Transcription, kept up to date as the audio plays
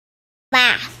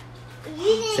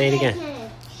Say it again.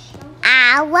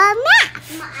 Our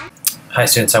math. Hi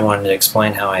students, I wanted to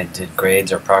explain how I did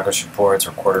grades or progress reports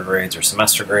or quarter grades or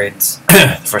semester grades.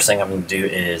 The first thing I'm going to do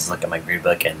is look at my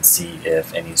gradebook and see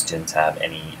if any students have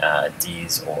any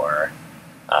D's or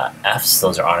F's.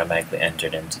 Those are automatically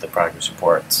entered into the progress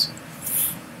reports.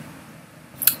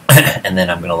 And then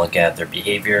I'm going to look at their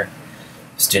behavior.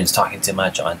 If students talking too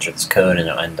much, I'll enter this code and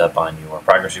it'll end up on your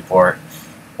progress report.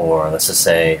 Or let's just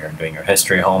say you're doing your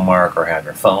history homework or have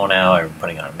your phone out or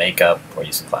putting on makeup or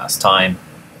using class time.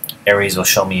 Areas will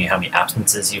show me how many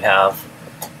absences you have,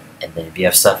 and then if you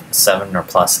have 7 or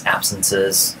plus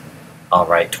absences, I'll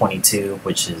write 22,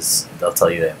 which is, they'll tell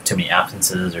you they have too many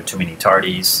absences or too many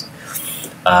tardies.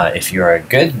 If you're a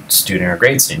good student or a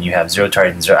great student, you have 0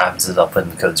 tardies and 0 absences, I'll put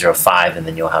in the code 05, and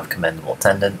then you'll have commendable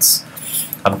attendance.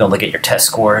 I'm going to look at your test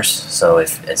scores, so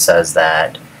if it says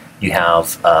that you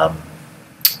have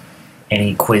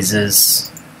any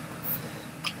quiz/test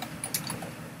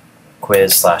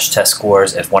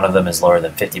scores. If one of them is lower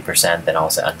than 50%, then I'll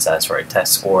say unsatisfactory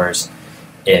test scores.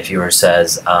 If yours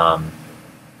says both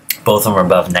of them are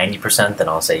above 90%, then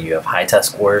I'll say you have high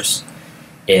test scores.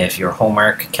 If your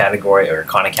homework category or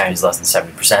Khan Academy is less than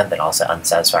 70%, then I'll say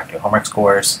unsatisfactory homework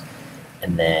scores.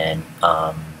 And then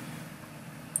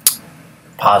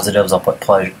positives, I'll put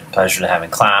pleasure to have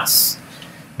in class.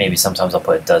 Maybe sometimes I'll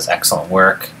put does excellent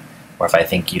work. Or if I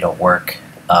think you don't work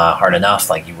hard enough,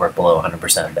 like you work below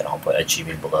 100%, then I'll put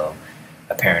achieving below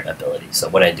apparent ability. So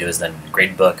what I do is then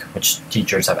gradebook, which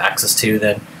teachers have access to,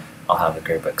 then I'll have a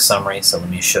gradebook summary. So let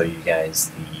me show you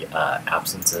guys the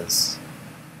absences.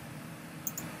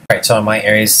 Alright, so on my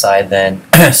areas side then,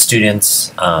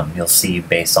 students, you'll see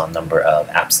based on number of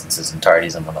absences and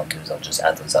tardies, and what I'll do is I'll just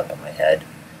add those up in my head.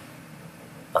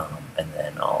 And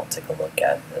then I'll take a look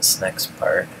at this next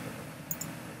part.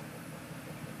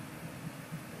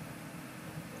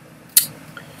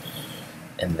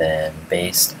 And then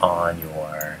based on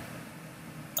your,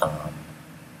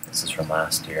 this is from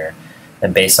last year,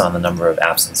 then based on the number of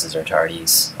absences or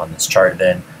tardies on this chart,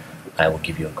 then I will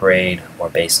give you a grade, or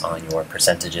based on your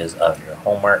percentages of your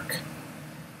homework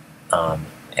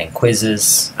and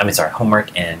quizzes,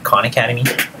 homework and Khan Academy,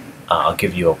 I'll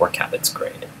give you a work habits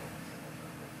grade.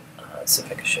 Let's see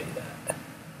if I can show you that.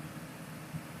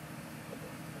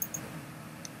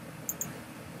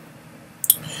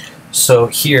 So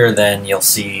here then you'll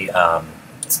see,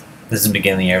 this is the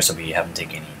beginning of the year, so we haven't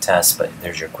taken any tests, but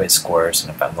there's your quiz scores, and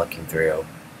if I'm looking through,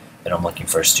 then I'm looking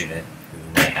for a student who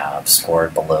may have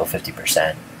scored below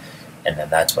 50%, and then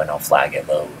that's when I'll flag it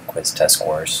low quiz test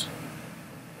scores.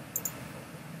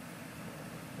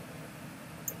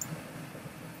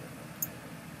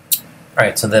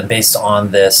 Alright, so then based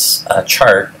on this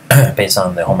chart, based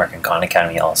on the homework and Khan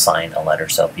Academy, I'll assign a letter.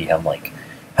 So if you have like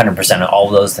 100% of all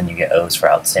of those, then you get O's for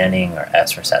outstanding, or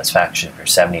S for satisfaction if you're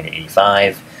 70 to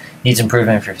 85. Needs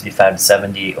improvement if you're 55 to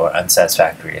 70, or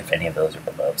unsatisfactory if any of those are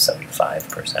below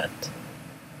 75%.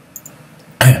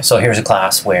 So here's a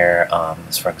class where,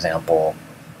 for example,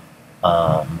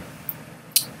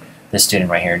 this student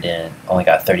right here only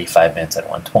got 35 minutes at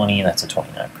 120, that's a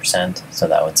 29%. So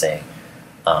that would say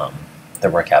their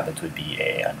work habits would be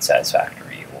a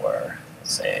unsatisfactory, or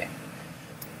let's say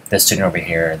this student over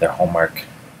here, their homework,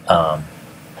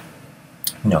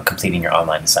 completing your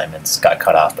online assignments got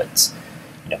cut off, but it's,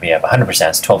 we have 100%,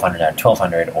 it's 1200 out of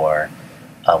 1200, or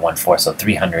 1/4, so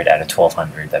 300 out of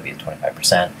 1200, that'd be a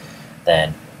 25%.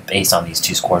 Then based on these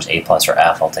two scores, A+ or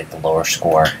F, I'll take the lower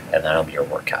score, and that'll be your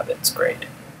work habits grade.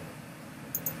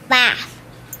 Math.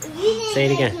 Say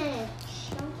it again.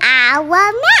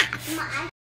 Our math.